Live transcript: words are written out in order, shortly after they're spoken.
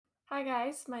Hi,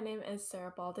 guys. My name is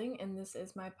Sarah Balding, and this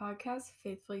is my podcast,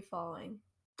 Faithfully Following.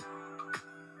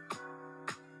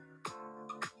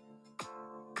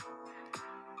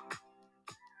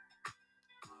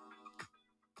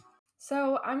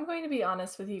 So, I'm going to be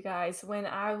honest with you guys. When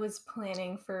I was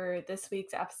planning for this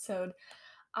week's episode,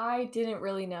 I didn't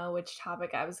really know which topic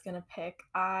I was going to pick.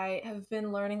 I have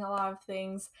been learning a lot of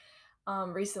things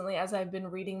recently as I've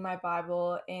been reading my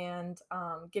Bible and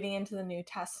getting into the New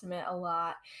Testament a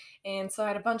lot. And so I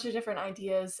had a bunch of different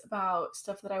ideas about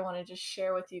stuff that I wanted to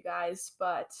share with you guys,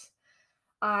 but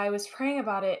I was praying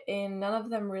about it and none of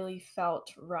them really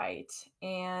felt right.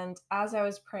 And as I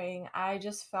was praying, I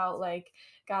just felt like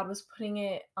God was putting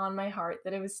it on my heart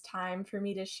that it was time for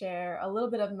me to share a little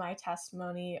bit of my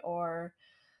testimony or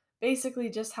basically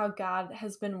just how God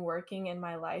has been working in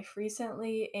my life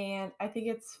recently. And I think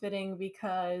it's fitting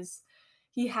because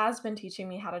He has been teaching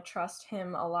me how to trust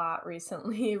Him a lot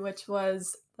recently, which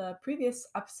was the previous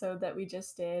episode that we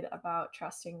just did about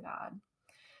trusting God.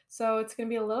 So it's going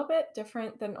to be a little bit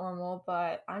different than normal,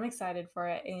 but I'm excited for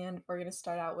it, and we're going to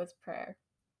start out with prayer.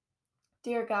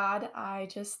 Dear God, I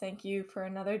just thank you for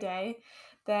another day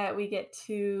that we get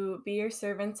to be your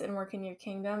servants and work in your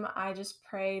kingdom. I just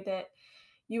pray that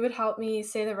you would help me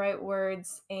say the right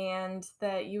words and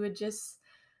that you would just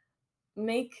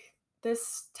make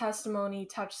this testimony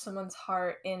touch someone's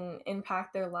heart and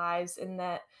impact their lives, and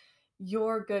that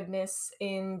your goodness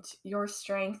and your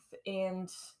strength and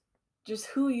just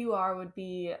who you are would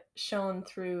be shown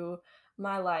through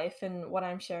my life and what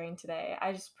I'm sharing today.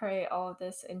 I just pray all of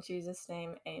this in Jesus'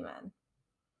 name. Amen.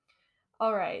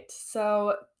 All right.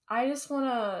 So I just want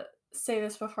to say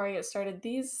this before I get started.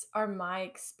 These are my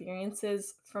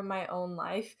experiences from my own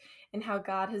life and how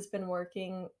God has been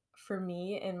working for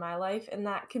me in my life. And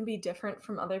that can be different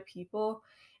from other people.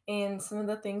 And some of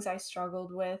the things I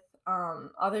struggled with,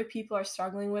 other people are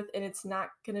struggling with, and it's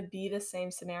not going to be the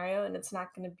same scenario and it's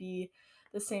not going to be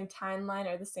the same timeline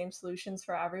or the same solutions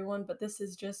for everyone. But this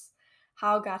is just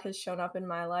how God has shown up in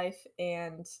my life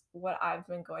and what I've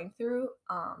been going through.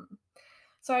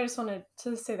 So I just wanted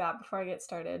to say that before I get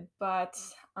started. But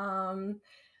I'm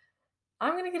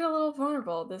gonna get a little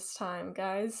vulnerable this time,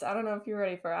 guys. I don't know if you're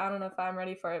ready for it. I don't know if I'm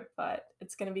ready for it, but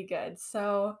it's gonna be good.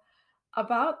 So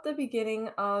about the beginning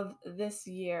of this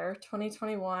year,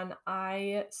 2021,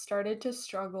 I started to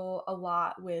struggle a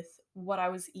lot with what I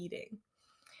was eating.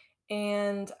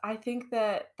 And I think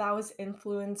that that was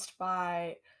influenced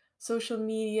by social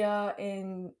media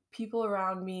and people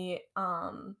around me,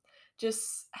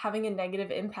 just having a negative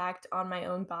impact on my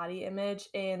own body image.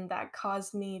 And that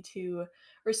caused me to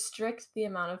restrict the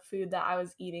amount of food that I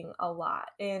was eating a lot.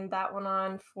 And that went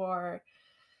on for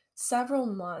several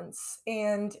months.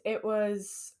 And it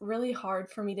was really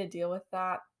hard for me to deal with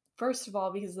that. First of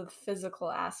all, because of the physical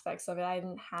aspects of it, I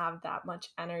didn't have that much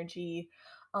energy.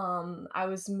 I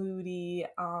was moody.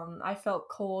 I felt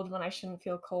cold when I shouldn't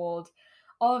feel cold.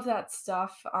 All of that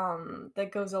stuff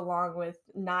that goes along with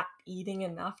not eating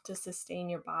enough to sustain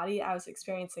your body. I was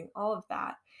experiencing all of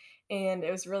that. And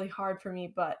it was really hard for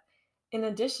me. But in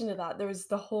addition to that, there was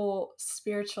the whole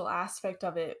spiritual aspect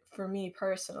of it for me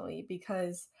personally,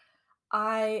 because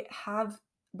I have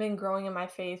been growing in my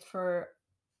faith for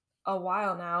a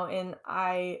while now, and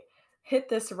I hit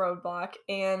this roadblock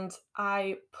and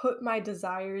I put my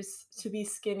desires to be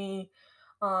skinny,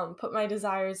 put my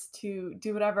desires to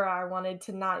do whatever I wanted,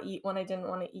 to not eat when I didn't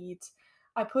want to eat.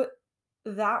 I put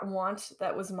that want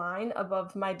that was mine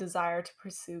above my desire to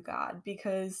pursue God,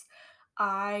 because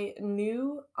I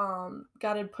knew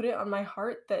God had put it on my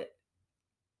heart that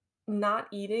not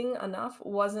eating enough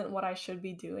wasn't what I should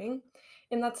be doing.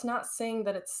 And that's not saying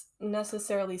that it's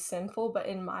necessarily sinful, but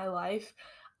in my life,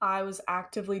 I was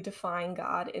actively defying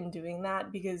God in doing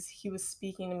that because He was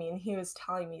speaking to me and He was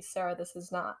telling me, Sarah, this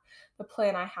is not the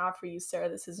plan I have for you. Sarah,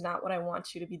 this is not what I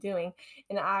want you to be doing.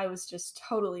 And I was just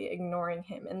totally ignoring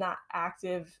Him. And that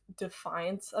active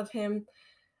defiance of Him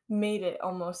made it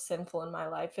almost sinful in my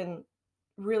life and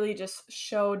really just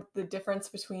showed the difference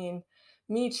between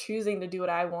me choosing to do what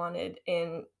I wanted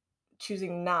and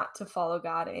choosing not to follow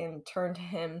God and turn to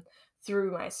Him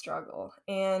through my struggle.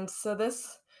 And so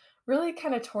this really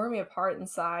kind of tore me apart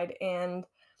inside. And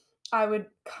I would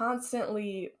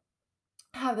constantly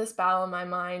have this battle in my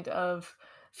mind of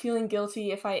feeling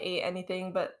guilty if I ate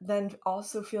anything, but then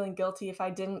also feeling guilty if I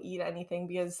didn't eat anything,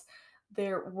 because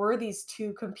there were these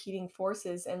two competing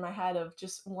forces in my head of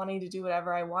just wanting to do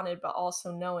whatever I wanted, but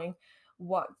also knowing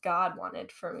what God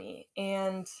wanted for me.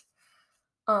 And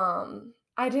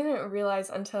I didn't realize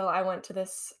until I went to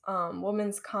this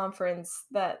women's conference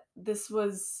that this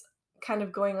was kind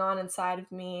of going on inside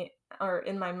of me or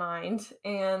in my mind.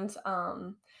 And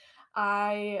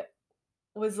I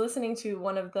was listening to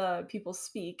one of the people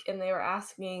speak, and they were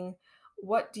asking,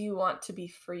 "What do you want to be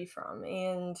free from?"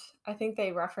 And I think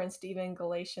they referenced even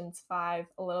Galatians 5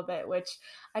 a little bit, which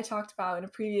I talked about in a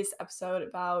previous episode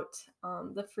about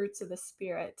the fruits of the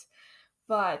Spirit.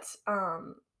 But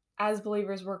as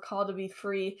believers, we're called to be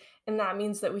free, and that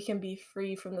means that we can be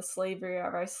free from the slavery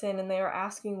of our sin. And they were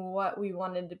asking what we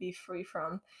wanted to be free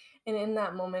from. And in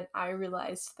that moment, I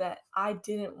realized that I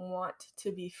didn't want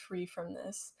to be free from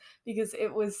this because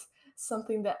it was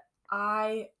something that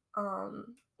I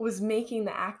was making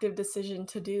the active decision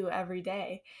to do every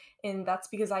day. And that's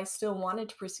because I still wanted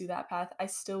to pursue that path. I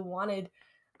still wanted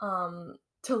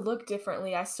to look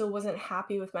differently. I still wasn't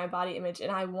happy with my body image,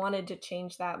 and I wanted to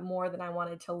change that more than I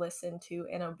wanted to listen to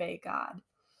and obey God.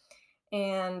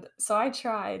 And so I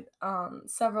tried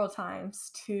several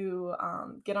times to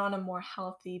get on a more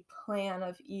healthy plan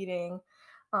of eating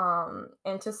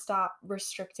and to stop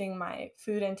restricting my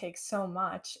food intake so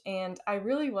much. And I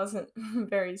really wasn't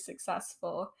very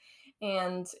successful.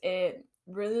 And it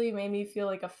really made me feel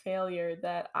like a failure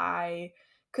that I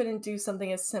couldn't do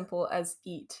something as simple as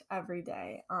eat every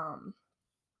day.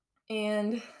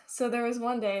 And so there was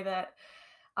one day that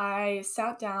I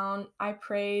sat down, I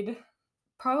prayed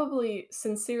probably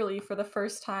sincerely for the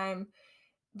first time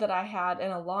that I had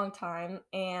in a long time,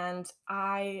 and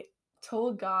I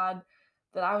told God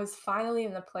that I was finally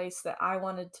in the place that I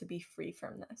wanted to be free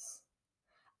from this.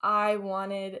 I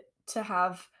wanted to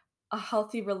have a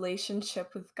healthy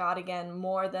relationship with God again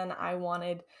more than I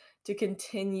wanted to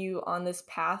continue on this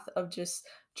path of just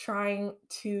trying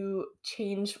to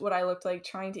change what I looked like,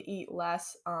 trying to eat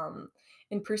less,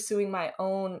 and pursuing my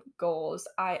own goals.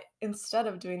 I instead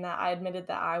of doing that, I admitted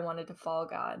that I wanted to follow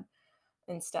God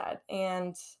instead.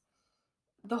 And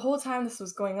the whole time this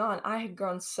was going on, I had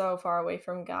grown so far away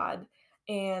from God,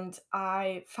 and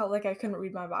I felt like I couldn't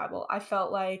read my Bible. I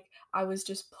felt like I was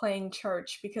just playing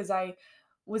church because I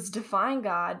was defying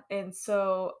God, and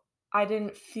so I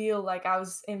didn't feel like I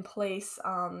was in place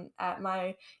at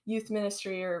my youth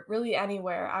ministry or really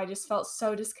anywhere. I just felt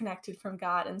so disconnected from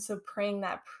God, and so praying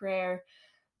that prayer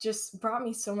just brought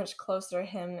me so much closer to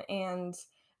Him. And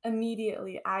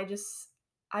immediately,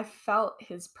 I felt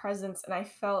His presence, and I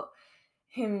felt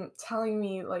him telling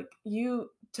me, like, "You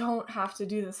don't have to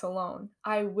do this alone.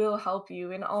 I will help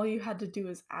you, and all you had to do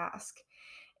is ask."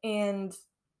 And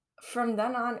from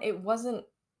then on, it wasn't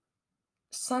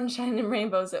sunshine and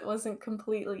rainbows, it wasn't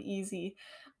completely easy,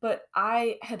 but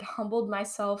I had humbled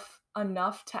myself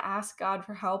enough to ask God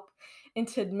for help and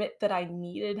to admit that I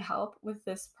needed help with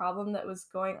this problem that was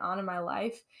going on in my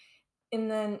life, and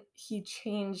then he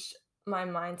changed my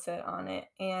mindset on it.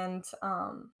 And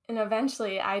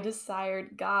eventually I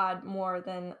desired God more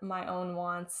than my own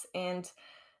wants, and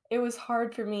it was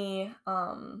hard for me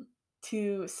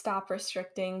to stop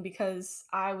restricting because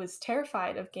I was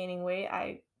terrified of gaining weight.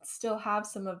 I still have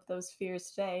some of those fears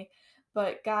today,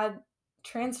 but God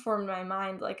transformed my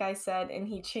mind, like I said, and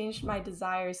He changed my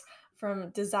desires from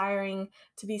desiring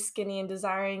to be skinny and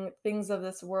desiring things of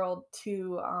this world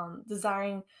to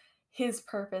desiring His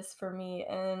purpose for me.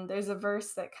 And there's a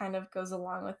verse that kind of goes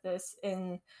along with this,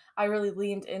 and I really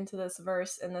leaned into this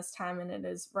verse in this time, and it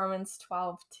is Romans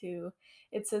 12:2.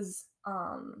 It says,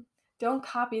 don't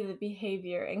copy the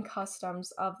behavior and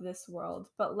customs of this world,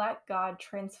 but let God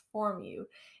transform you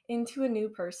into a new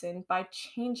person by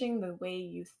changing the way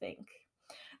you think.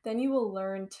 Then you will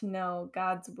learn to know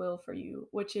God's will for you,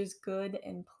 which is good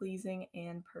and pleasing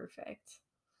and perfect.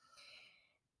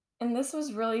 And this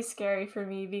was really scary for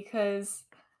me because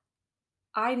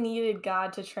I needed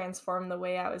God to transform the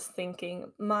way I was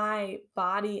thinking. My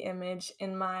body image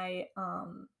and my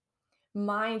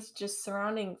mind just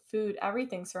surrounding food,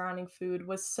 everything surrounding food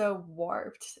was so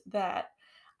warped that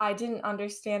I didn't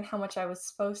understand how much I was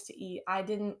supposed to eat. I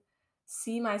didn't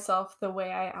see myself the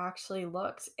way I actually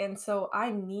looked. And so I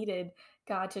needed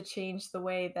God to change the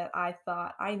way that I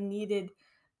thought. I needed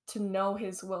to know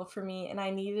His will for me, and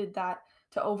I needed that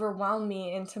to overwhelm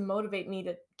me and to motivate me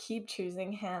to keep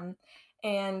choosing Him.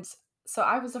 And so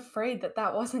I was afraid that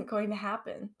that wasn't going to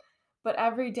happen. But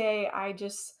every day I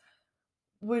just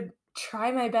would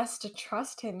try my best to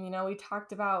trust him. We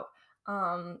talked about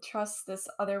trust this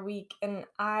other week, and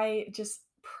I just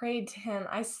prayed to him.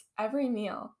 Every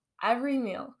meal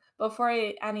before I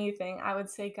ate anything, I would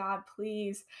say, God,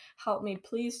 please help me.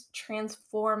 Please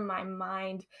transform my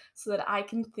mind so that I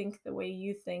can think the way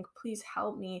you think. Please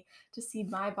help me to see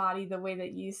my body the way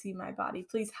that you see my body.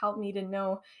 Please help me to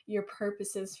know your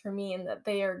purposes for me and that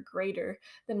they are greater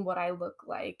than what I look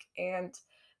like. And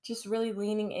just really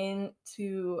leaning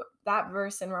into that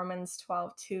verse in Romans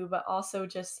 12 too, but also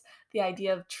just the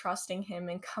idea of trusting him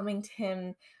and coming to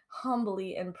him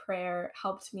humbly in prayer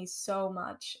helped me so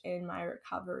much in my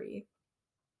recovery.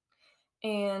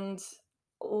 And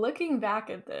looking back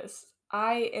at this,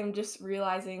 I am just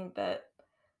realizing that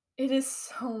it is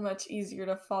so much easier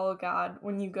to follow God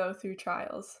when you go through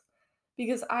trials.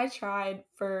 Because I tried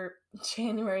for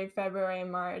January, February,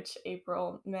 March,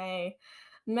 April, May,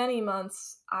 many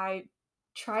months. I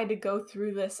tried to go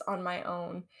through this on my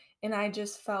own, and I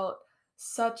just felt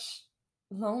such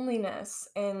loneliness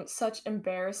and such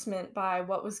embarrassment by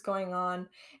what was going on.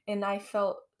 And I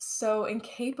felt so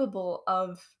incapable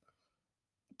of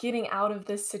getting out of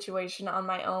this situation on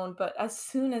my own, but as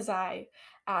soon as I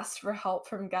asked for help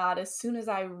from God, as soon as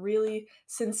I really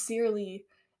sincerely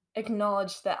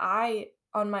acknowledged that I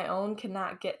on my own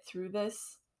cannot get through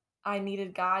this, I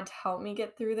needed God to help me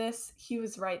get through this. He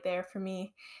was right there for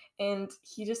me, and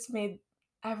he just made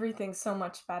everything so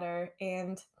much better,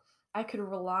 and I could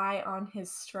rely on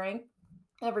his strength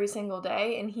every single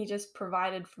day, and he just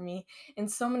provided for me in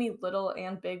so many little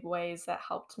and big ways that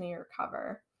helped me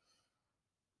recover.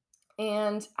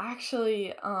 And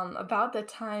actually, about the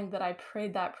time that I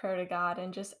prayed that prayer to God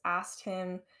and just asked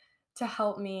Him to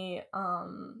help me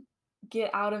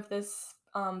get out of this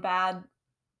bad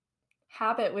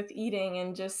habit with eating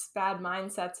and just bad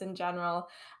mindsets in general,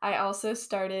 I also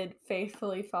started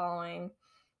faithfully following.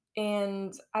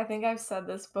 And I think I've said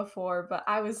this before, but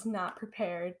I was not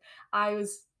prepared. I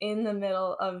was in the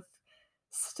middle of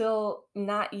still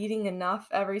not eating enough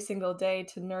every single day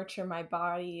to nurture my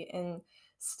body and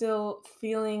still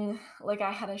feeling like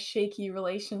I had a shaky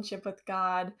relationship with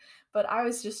God, but I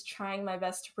was just trying my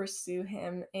best to pursue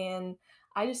Him. And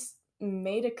I just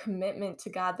made a commitment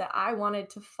to God that I wanted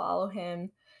to follow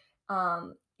Him,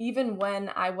 even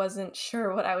when I wasn't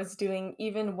sure what I was doing,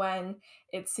 even when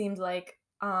it seemed like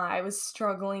I was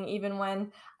struggling, even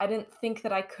when I didn't think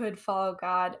that I could follow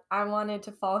God, I wanted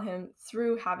to follow Him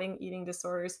through having eating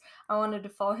disorders. I wanted to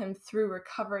follow Him through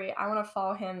recovery. I want to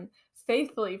follow Him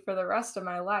faithfully for the rest of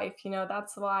my life.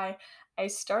 That's why I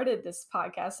started this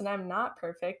podcast, and I'm not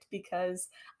perfect because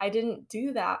I didn't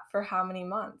do that for how many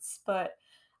months, but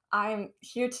I'm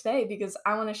here today because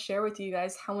I want to share with you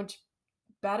guys how much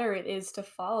better it is to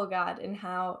follow God and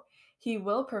how He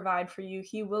will provide for you.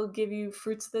 He will give you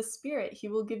fruits of the Spirit. He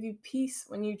will give you peace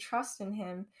when you trust in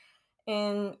Him.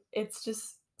 And it's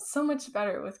just so much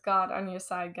better with God on your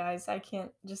side, guys. I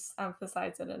can't just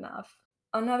emphasize it enough.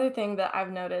 Another thing that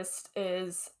I've noticed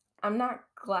is I'm not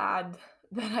glad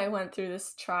that I went through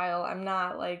this trial. I'm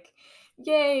not like,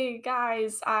 yay,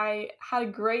 guys, I had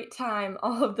a great time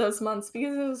all of those months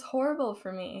because it was horrible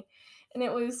for me. And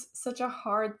it was such a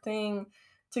hard thing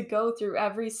to go through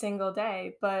every single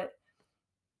day. But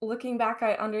looking back,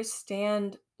 I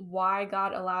understand why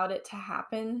God allowed it to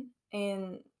happen.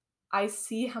 And I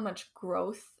see how much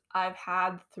growth I've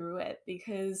had through it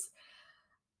because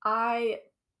I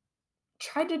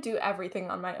tried to do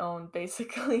everything on my own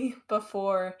basically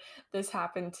before this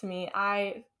happened to me.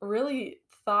 I really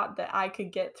thought that I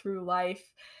could get through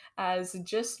life as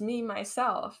just me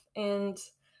myself. And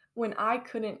when I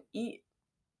couldn't eat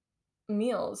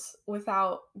meals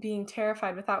without being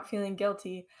terrified, without feeling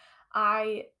guilty,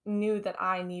 I knew that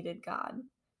I needed God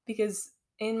because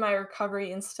in my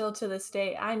recovery and still to this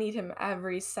day, I need Him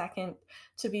every second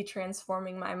to be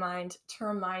transforming my mind, to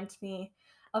remind me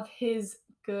of His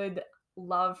good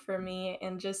love for me,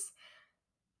 and just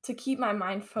to keep my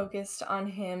mind focused on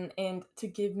Him and to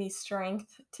give me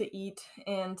strength to eat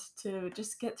and to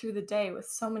just get through the day with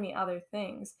so many other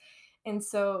things. And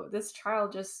so this trial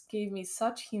just gave me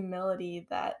such humility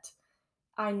that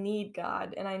I need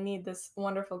God and I need this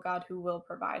wonderful God who will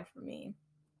provide for me.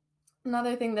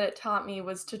 Another thing that it taught me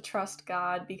was to trust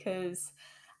God because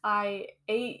I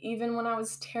ate even when I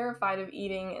was terrified of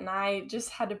eating, and I just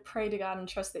had to pray to God and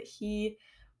trust that He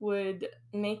would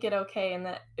make it okay and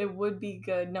that it would be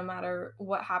good no matter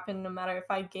what happened, no matter if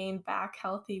I gained back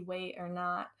healthy weight or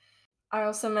not. I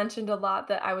also mentioned a lot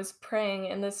that I was praying,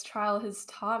 and this trial has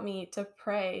taught me to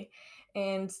pray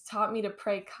and taught me to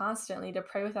pray constantly, to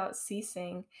pray without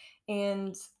ceasing.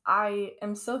 And I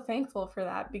am so thankful for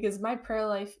that because my prayer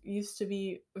life used to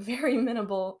be very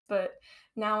minimal, but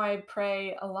now I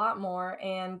pray a lot more.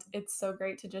 And it's so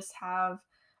great to just have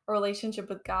a relationship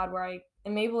with God where I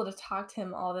am able to talk to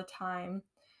Him all the time.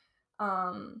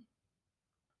 Um,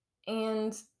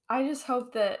 and I just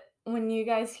hope that when you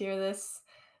guys hear this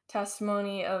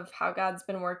testimony of how God's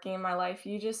been working in my life,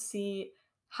 you just see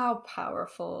how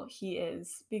powerful He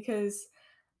is. Because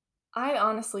I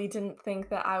honestly didn't think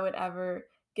that I would ever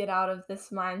get out of this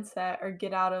mindset or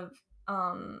get out of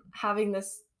having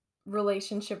this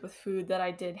relationship with food that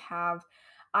I did have,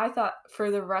 I thought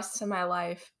for the rest of my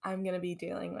life, I'm going to be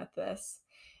dealing with this.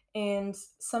 And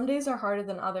some days are harder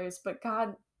than others, but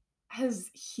God has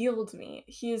healed me.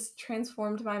 He has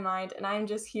transformed my mind, and I'm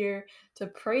just here to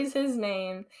praise His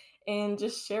name and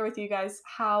just share with you guys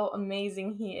how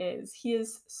amazing He is. He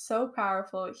is so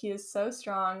powerful, He is so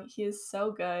strong, He is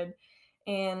so good,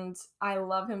 and I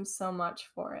love Him so much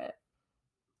for it.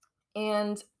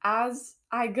 And as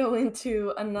I go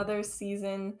into another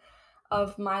season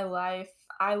of my life,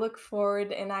 I look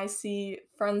forward and I see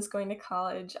friends going to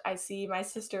college. I see my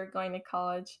sister going to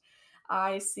college.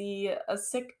 I see a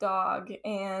sick dog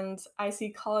and I see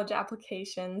college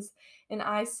applications and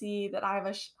I see that I have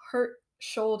a hurt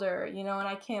shoulder, and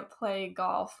I can't play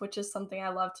golf, which is something I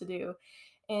love to do.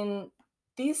 And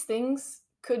these things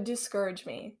could discourage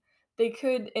me. They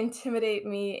could intimidate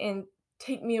me and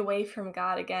take me away from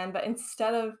God again. But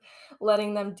instead of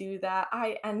letting them do that,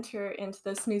 I enter into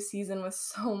this new season with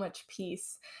so much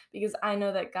peace because I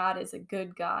know that God is a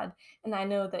good God and I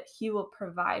know that He will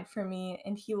provide for me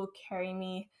and He will carry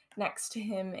me next to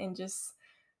Him and just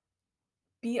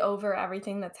be over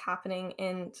everything that's happening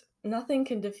and nothing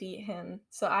can defeat Him.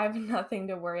 So I have nothing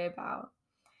to worry about.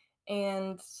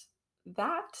 And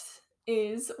that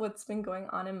is what's been going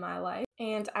on in my life.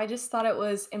 And I just thought it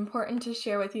was important to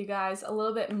share with you guys a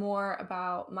little bit more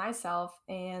about myself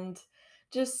and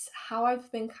just how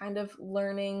I've been kind of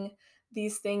learning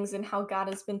these things and how God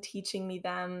has been teaching me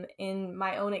them in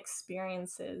my own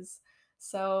experiences.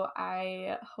 So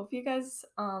I hope you guys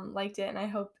liked it and I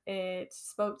hope it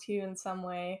spoke to you in some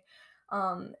way.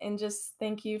 And just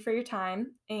thank you for your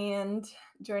time and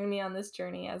joining me on this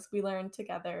journey as we learn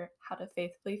together how to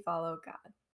faithfully follow God.